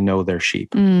don't really know their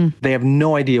sheep. They have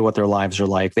no idea what their lives are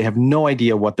like. They have no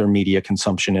idea what their media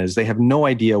consumption is. They have no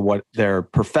idea what their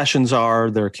professions are,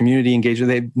 their community engagement.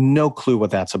 They have no clue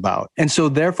what that's about. And so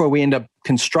therefore we end up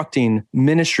constructing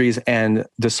ministries and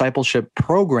discipleship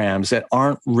programs that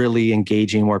aren't really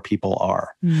engaging where people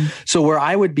are. So where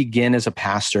I would begin as a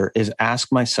pastor is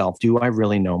ask myself, do I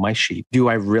really know my sheep? Do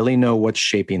I really know what's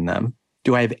shaping them?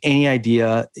 Do I have any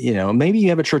idea? Maybe you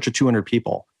have a church of 200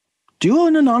 people. Do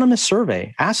an anonymous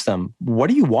survey. Ask them, what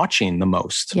are you watching the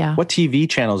most? Yeah. What TV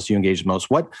channels do you engage the most?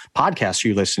 What podcasts are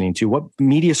you listening to? What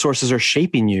media sources are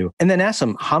shaping you? And then ask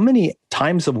them, how many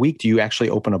times a week do you actually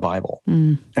open a Bible?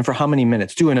 And for how many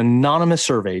minutes? Do an anonymous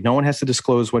survey. No one has to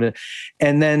disclose what it,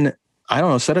 and then, I don't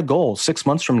know, set a goal 6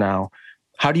 months from now.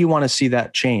 How do you want to see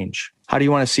that change? How do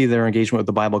you want to see their engagement with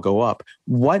the Bible go up?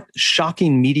 What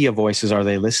shocking media voices are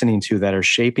they listening to that are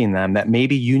shaping them that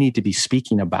maybe you need to be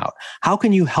speaking about? How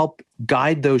can you help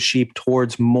guide those sheep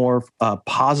towards more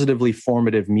positively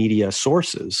formative media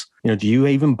sources? Do you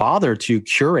even bother to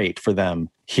curate for them?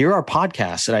 Here are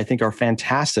podcasts that I think are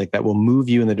fantastic that will move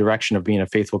you in the direction of being a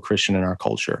faithful Christian in our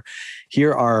culture.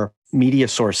 Here are media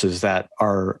sources that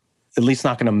are at least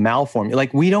not going to malform.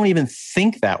 Like, we don't even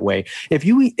think that way.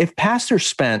 If pastors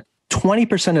spent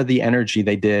 20% of the energy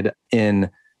they did in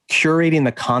curating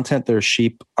the content their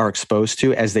sheep are exposed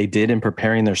to as they did in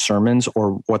preparing their sermons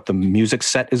or what the music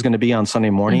set is going to be on Sunday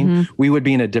morning, we would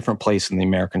be in a different place in the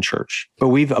American church. But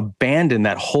we've abandoned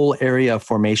that whole area of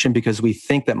formation because we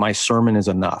think that my sermon is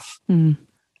enough. And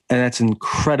that's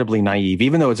incredibly naive.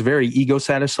 Even though it's very ego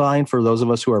satisfying for those of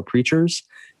us who are preachers,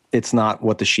 it's not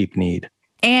what the sheep need.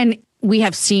 And we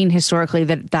have seen historically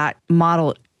that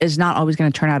model is not always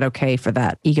going to turn out okay for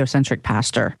that egocentric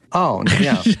pastor. Oh,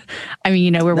 yeah. I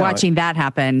mean, we're watching that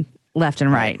happen left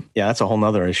and right. Yeah, that's a whole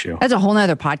nother issue. That's a whole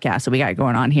nother podcast that we got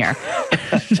going on here.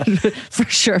 For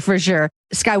sure.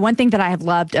 Skye, one thing that I have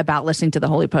loved about listening to the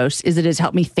Holy Post is it has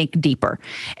helped me think deeper.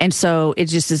 And so it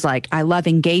just is like, I love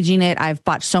engaging it. I've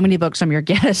bought so many books from your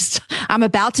guests. I'm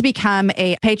about to become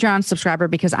a Patreon subscriber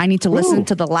because I need to listen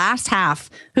to the last half.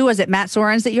 Who was it? Matt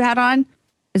Sorens that you had on?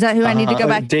 Is that who I need to go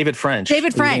back? David French.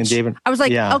 I was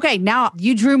like, okay, now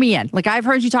you drew me in. Like, I've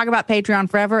heard you talk about Patreon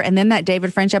forever. And then that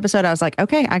David French episode, I was like,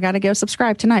 okay, I got to go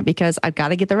subscribe tonight because I've got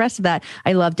to get the rest of that.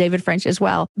 I love David French as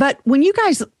well. But when you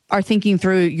guys are thinking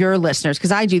through your listeners,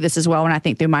 because I do this as well when I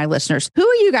think through my listeners, who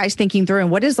are you guys thinking through? And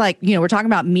what is we're talking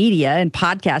about media and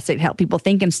podcasts that help people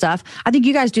think and stuff. I think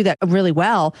you guys do that really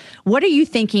well. What are you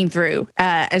thinking through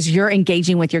as you're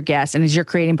engaging with your guests and as you're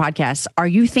creating podcasts? Are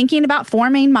you thinking about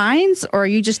forming minds, or are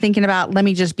you just thinking about, let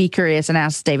me just be curious and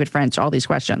ask David French all these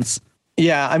questions?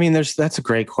 Yeah, I mean, that's a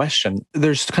great question.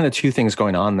 There's kind of two things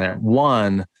going on there.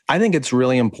 One, I think it's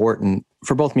really important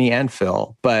for both me and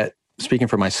Phil, but speaking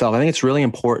for myself, I think it's really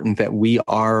important that we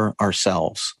are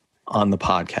ourselves on the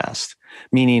podcast.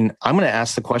 Meaning, I'm going to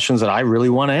ask the questions that I really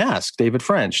want to ask David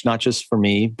French, not just for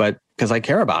me, but because I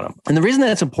care about him. And the reason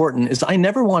that it's important is I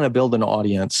never want to build an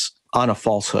audience on a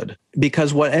falsehood,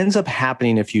 because what ends up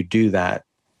happening if you do that,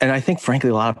 and I think,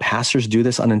 frankly, a lot of pastors do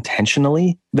this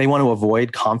unintentionally. They want to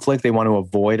avoid conflict. They want to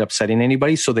avoid upsetting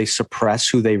anybody. So they suppress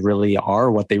who they really are,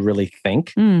 what they really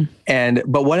think.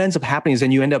 But what ends up happening is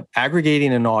then you end up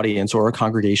aggregating an audience or a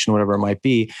congregation, whatever it might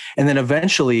be. And then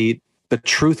eventually the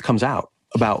truth comes out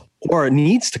about, or it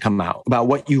needs to come out about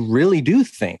what you really do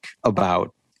think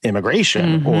about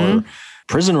immigration or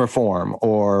prison reform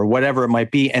or whatever it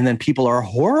might be. And then people are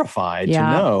horrified to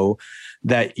know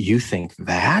that you think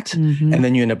that, and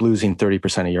then you end up losing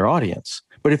 30% of your audience.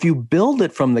 But if you build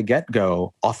it from the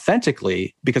get-go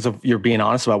authentically, because of you're being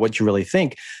honest about what you really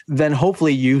think, then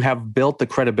hopefully you have built the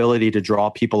credibility to draw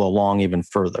people along even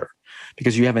further,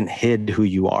 because you haven't hid who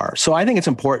you are. So I think it's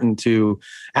important to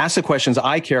ask the questions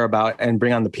I care about and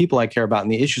bring on the people I care about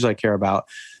and the issues I care about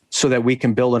so that we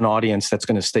can build an audience that's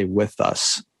going to stay with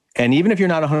us. And even if you're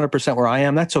not 100% where I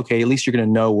am, that's okay. At least you're going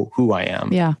to know who I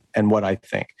am and what I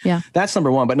think. That's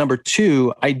number one. But number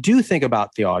two, I do think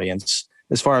about the audience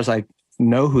as far as I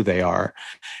know who they are.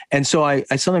 And so I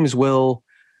sometimes will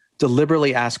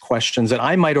deliberately ask questions that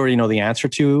I might already know the answer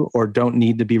to or don't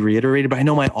need to be reiterated, but I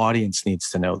know my audience needs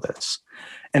to know this.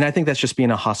 And I think that's just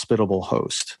being a hospitable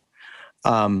host.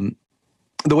 The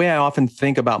way I often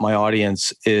think about my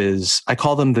audience is I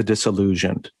call them the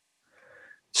disillusioned.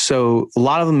 So a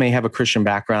lot of them may have a Christian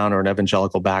background or an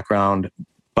evangelical background,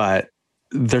 but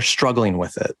they're struggling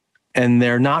with it. And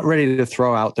they're not ready to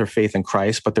throw out their faith in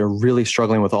Christ, but they're really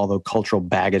struggling with all the cultural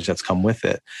baggage that's come with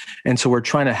it. And so we're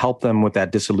trying to help them with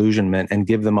that disillusionment and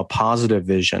give them a positive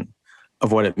vision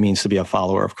of what it means to be a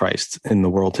follower of Christ in the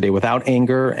world today, without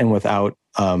anger and without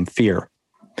fear.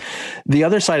 The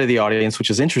other side of the audience, which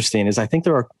is interesting, is I think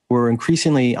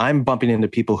I'm bumping into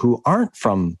people who aren't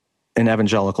from an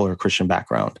evangelical or Christian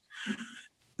background.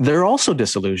 They're also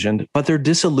disillusioned, but they're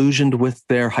disillusioned with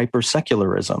their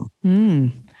hyper-secularism.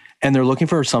 And they're looking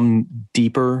for some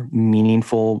deeper,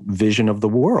 meaningful vision of the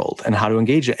world and how to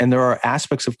engage it. And there are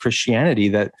aspects of Christianity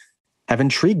that have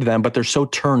intrigued them, but they're so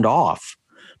turned off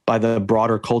by the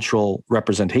broader cultural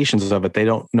representations of it, they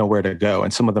don't know where to go.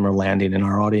 And some of them are landing in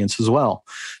our audience as well.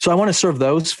 So I want to serve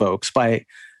those folks by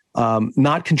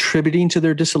not contributing to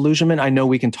their disillusionment. I know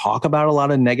we can talk about a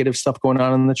lot of negative stuff going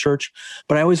on in the church,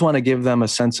 but I always want to give them a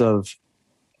sense of,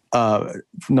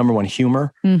 number one,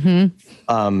 humor.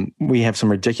 We have some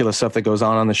ridiculous stuff that goes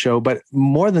on the show, but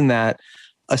more than that,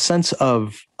 a sense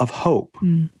of hope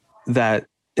that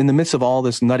in the midst of all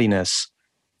this nuttiness,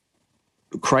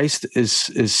 Christ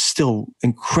is still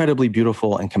incredibly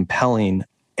beautiful and compelling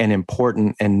and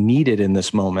important and needed in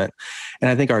this moment. And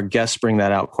I think our guests bring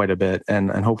that out quite a bit. And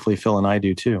hopefully Phil and I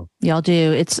do too. Y'all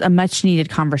do. It's a much needed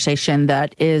conversation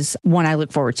that is one I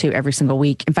look forward to every single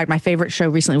week. In fact, my favorite show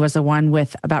recently was the one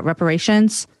about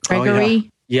reparations. Gregory. Oh, yeah.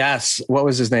 Yes. What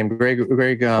was his name?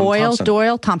 Greg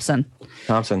Thompson.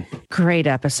 Thompson. Great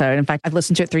episode. In fact, I've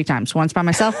listened to it 3 times, once by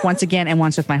myself, once again, and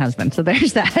once with my husband. So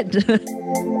there's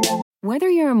that. Whether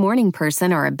you're a morning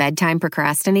person or a bedtime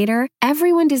procrastinator,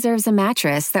 everyone deserves a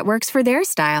mattress that works for their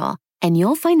style. And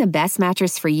you'll find the best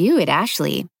mattress for you at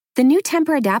Ashley. The new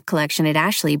Temper-Adapt collection at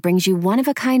Ashley brings you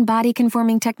one-of-a-kind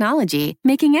body-conforming technology,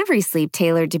 making every sleep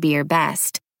tailored to be your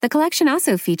best. The collection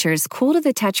also features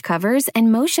cool-to-the-touch covers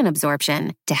and motion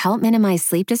absorption to help minimize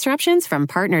sleep disruptions from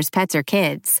partners, pets, or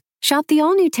kids. Shop the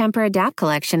all-new Temper-Adapt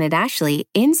collection at Ashley,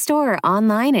 in-store or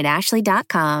online at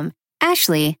ashley.com.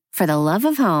 Ashley, for the love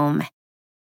of home.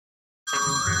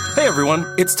 Hey everyone,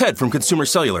 it's Ted from Consumer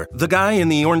Cellular, the guy in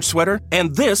the orange sweater,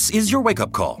 and this is your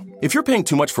wake-up call. If you're paying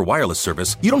too much for wireless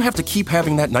service, you don't have to keep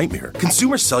having that nightmare.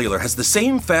 Consumer Cellular has the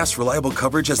same fast, reliable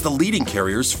coverage as the leading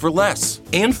carriers for less.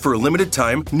 And for a limited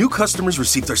time, new customers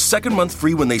receive their second month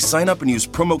free when they sign up and use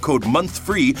promo code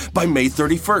MONTHFREE by May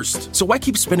 31st. So why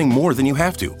keep spending more than you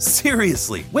have to?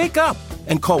 Seriously, wake up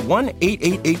and call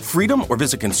 1-888-FREEDOM or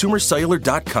visit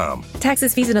consumercellular.com.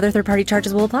 Taxes, fees, and other third-party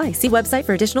charges will apply. See website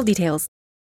for additional details.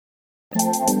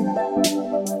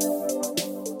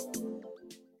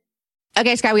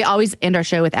 Okay, Skye, we always end our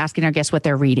show with asking our guests what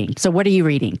they're reading. So what are you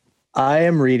reading? I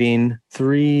am reading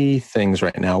 3 things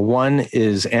right now. One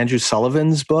is Andrew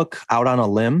Sullivan's book, Out on a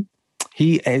Limb.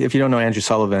 If you don't know Andrew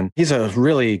Sullivan, he's a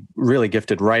really, really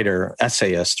gifted writer,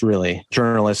 essayist, really,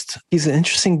 journalist. He's an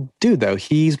interesting dude, though.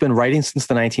 He's been writing since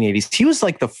the 1980s. He was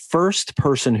like the first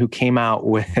person who came out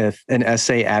with an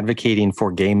essay advocating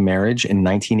for gay marriage in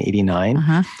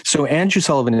 1989. So Andrew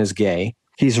Sullivan is gay.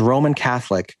 He's Roman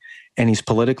Catholic, and he's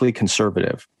politically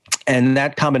conservative. And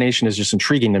that combination is just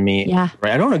intriguing to me. Yeah.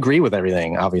 Right? I don't agree with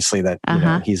everything, obviously, that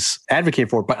he's advocating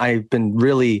for, but I've been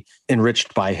really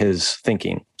enriched by his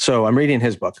thinking. So I'm reading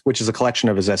his book, which is a collection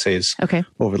of his essays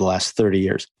over the last 30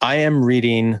 years. I am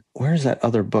reading, where's that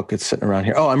other book that's sitting around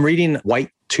here? Oh, I'm reading White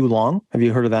Too Long. Have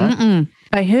you heard of that?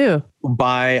 By who?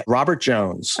 By Robert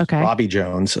Jones. Robbie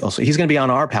Jones. Also, he's going to be on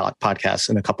our podcast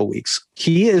in a couple of weeks.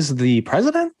 He is the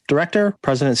director,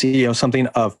 CEO, something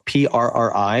of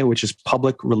PRRI, which is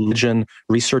Public Religion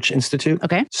Research Institute.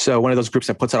 So one of those groups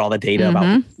that puts out all the data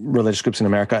about religious groups in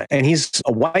America. And he's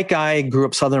a white guy, grew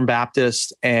up Southern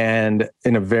Baptist, and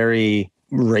in a very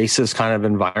racist kind of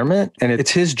environment. And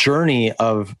it's his journey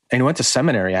and he went to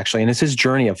seminary actually, and it's his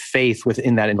journey of faith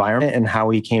within that environment and how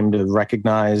he came to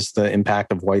recognize the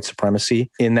impact of white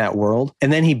supremacy in that world.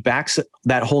 And then he backs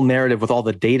that whole narrative with all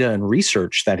the data and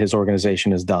research that his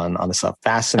organization has done on this stuff.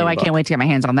 Fascinating. I can't wait to get my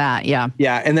hands on that. Yeah.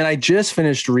 Yeah. And then I just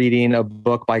finished reading a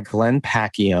book by Glenn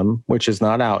Packiam, which is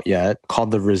not out yet,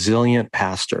 called The Resilient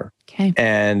Pastor.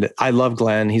 And I love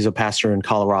Glenn. He's a pastor in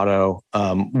Colorado.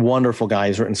 Wonderful guy.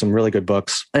 He's written some really good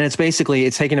books. And it's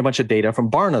taking a bunch of data from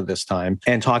Barna this time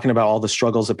and talking about all the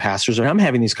struggles that pastors are. I'm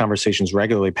having these conversations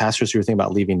regularly. Pastors who are thinking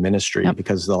about leaving ministry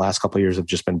because the last couple of years have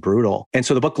just been brutal. And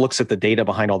so the book looks at the data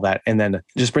behind all that and then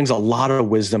just brings a lot of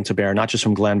wisdom to bear, not just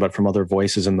from Glenn, but from other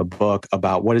voices in the book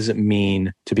about what does it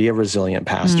mean to be a resilient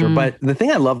pastor. But the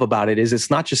thing I love about it is it's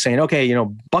not just saying, okay,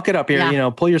 buck it up here,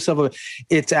 pull yourself up.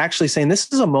 It's actually saying this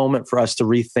is a moment moment for us to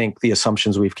rethink the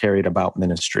assumptions we've carried about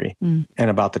ministry and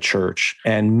about the church.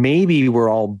 And maybe we're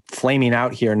all flaming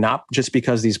out here, not just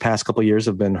because these past couple of years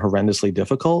have been horrendously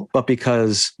difficult, but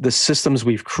because the systems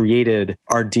we've created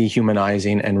are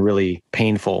dehumanizing and really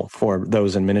painful for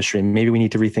those in ministry. Maybe we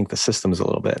need to rethink the systems a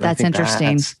little bit. That's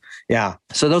interesting. Yeah.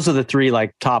 So those are the three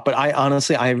top, but I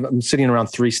honestly, I'm sitting around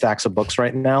 3 stacks of books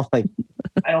right now. I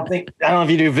don't know if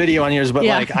you do video on yours, but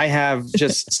I have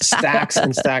just stacks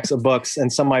and stacks of books,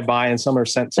 and some I buy and some are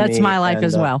sent to me. That's my life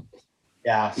as well.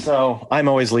 Yeah. So I'm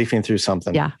always leafing through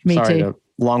something. Yeah, me too.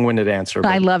 Long-winded answer.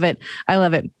 I love it.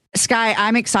 Skye,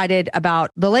 I'm excited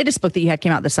about the latest book that you had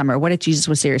came out this summer. What If Jesus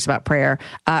Was Serious About Prayer?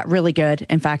 Really good.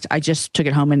 In fact, I just took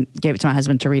it home and gave it to my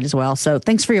husband to read as well. So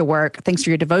thanks for your work. Thanks for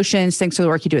your devotions. Thanks for the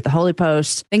work you do at the Holy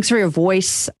Post. Thanks for your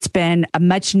voice. It's been a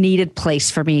much needed place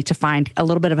for me to find a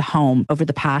little bit of a home over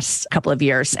the past couple of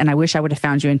years. And I wish I would have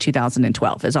found you in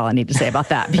 2012 is all I need to say about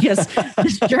that, because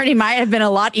this journey might have been a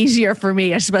lot easier for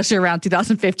me, especially around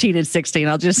 2015 and 16.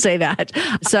 I'll just say that.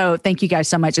 So thank you guys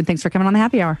so much. And thanks for coming on the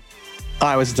Happy Hour.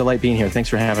 Oh, it was a delight being here. Thanks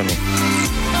for having me.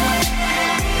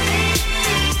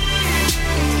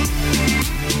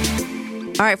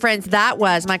 All right, friends, that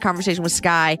was my conversation with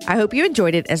Skye. I hope you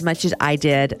enjoyed it as much as I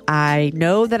did. I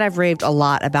know that I've raved a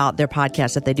lot about their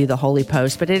podcast that they do, The Holy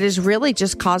Post, but it has really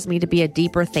just caused me to be a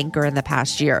deeper thinker in the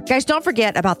past year. Guys, don't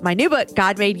forget about my new book,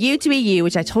 God Made You to Be You,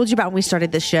 which I told you about when we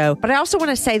started this show. But I also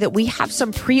want to say that we have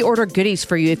some pre-order goodies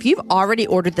for you. If you've already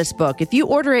ordered this book, if you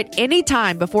order it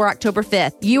anytime before October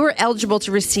 5th, you are eligible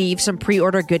to receive some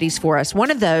pre-order goodies for us. One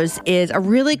of those is a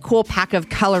really cool pack of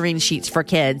coloring sheets for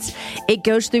kids. It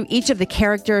goes through each of the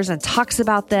characters and talks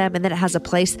about them, and then it has a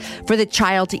place for the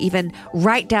child to even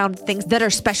write down things that are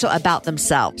special about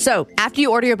themselves. So after you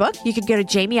order your book, you can go to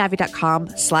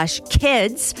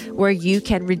jamieivey.com/kids where you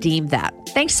can redeem that.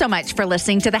 Thanks so much for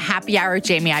listening to the Happy Hour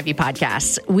Jamie Ivey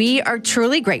podcast. We are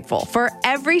truly grateful for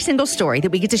every single story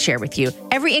that we get to share with you,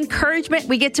 every encouragement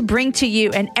we get to bring to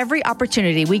you, and every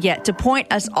opportunity we get to point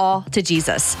us all to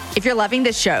Jesus. If you're loving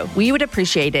this show, we would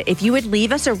appreciate it if you would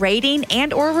leave us a rating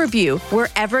and or review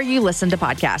wherever you listen to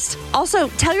podcasts. Also,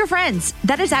 tell your friends.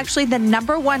 That is actually the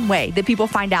number one way that people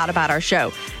find out about our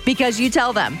show, because you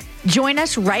tell them. Join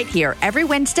us right here every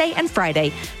Wednesday and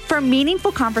Friday for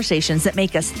meaningful conversations that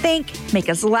make us think, make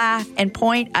us laugh, and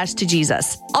point us to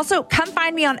Jesus. Also, come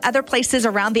find me on other places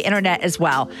around the internet as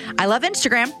well. I love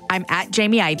Instagram. I'm at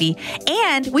Jamie Ivey.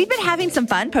 And we've been having some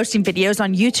fun posting videos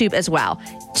on YouTube as well.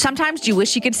 Sometimes you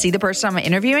wish you could see the person I'm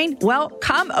interviewing? Well,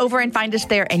 come over and find us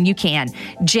there, and you can.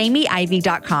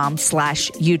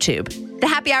 jamieivey.com/YouTube. The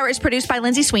Happy Hour is produced by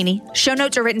Lindsay Sweeney. Show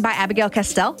notes are written by Abigail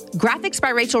Castell. Graphics by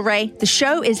Rachel Ray. The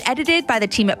show is edited by the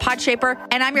team at Podshaper.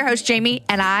 And I'm your host, Jamie,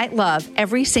 and I love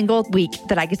every single week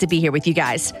that I get to be here with you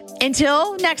guys.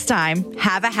 Until next time,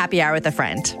 have a happy hour with a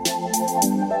friend.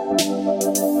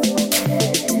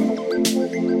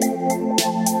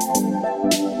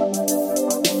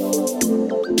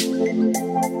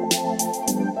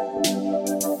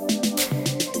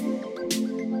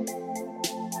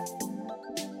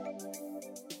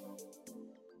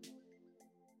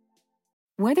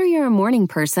 Whether you're a morning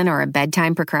person or a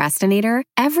bedtime procrastinator,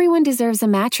 everyone deserves a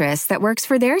mattress that works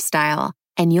for their style.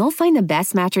 And you'll find the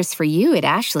best mattress for you at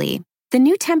Ashley. The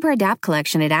new Temper-Adapt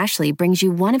collection at Ashley brings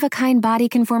you one-of-a-kind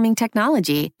body-conforming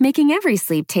technology, making every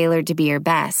sleep tailored to be your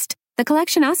best. The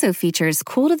collection also features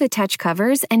cool-to-the-touch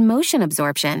covers and motion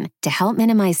absorption to help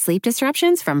minimize sleep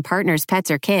disruptions from partners,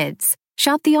 pets, or kids.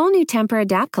 Shop the all-new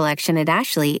Temper-Adapt collection at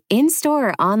Ashley, in-store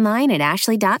or online at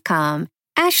ashley.com.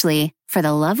 Ashley, for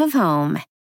the love of home.